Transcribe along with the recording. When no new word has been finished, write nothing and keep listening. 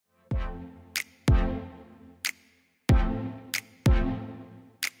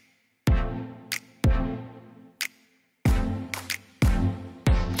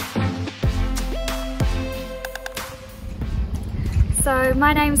So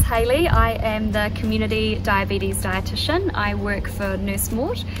my name's Hayley. I am the community diabetes dietitian. I work for Nurse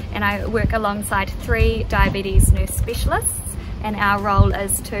Maude and I work alongside 3 diabetes nurse specialists, and our role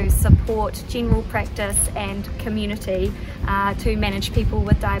is to support general practice and community to manage people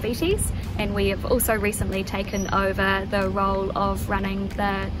with diabetes. And we have also recently taken over the role of running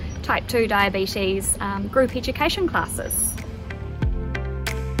the type 2 diabetes group education classes.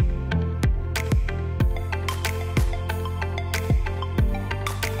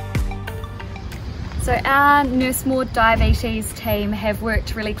 So our Nurse Maude diabetes team have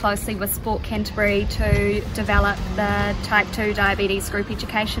worked really closely with Sport Canterbury to develop the type 2 diabetes group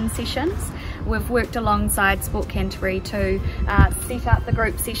education sessions. We've worked alongside Sport Canterbury to set up the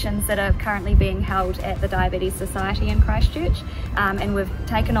group sessions that are currently being held at the Diabetes Society in Christchurch, and we've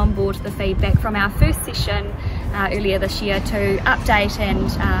taken on board the feedback from our first session earlier this year to update and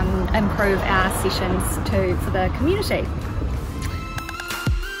improve our sessions for the community.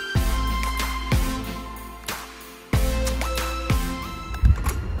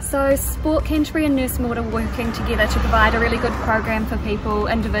 So Sport Canterbury and Nurse Maude are working together to provide a really good program for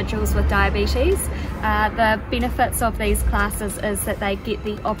individuals with diabetes. The benefits of these classes is that they get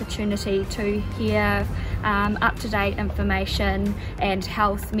the opportunity to hear up-to-date information and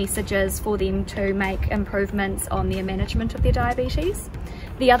health messages for them to make improvements on their management of their diabetes.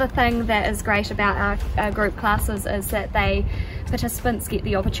 The other thing that is great about our group classes is that participants get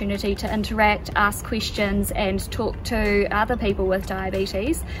the opportunity to interact, ask questions and talk to other people with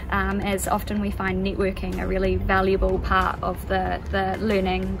diabetes, as often we find networking a really valuable part of the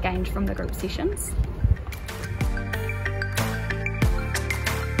learning gained from the group sessions.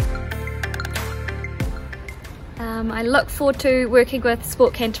 I look forward to working with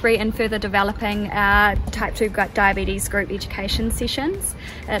Sport Canterbury and further developing our type 2 diabetes group education sessions.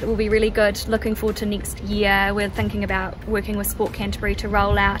 It will be really good. Looking forward to next year. We're thinking about working with Sport Canterbury to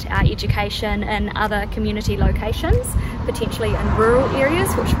roll out our education in other community locations, potentially in rural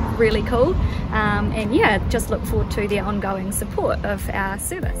areas, which is really cool. And yeah, just look forward to their ongoing support of our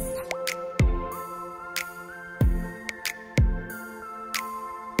service.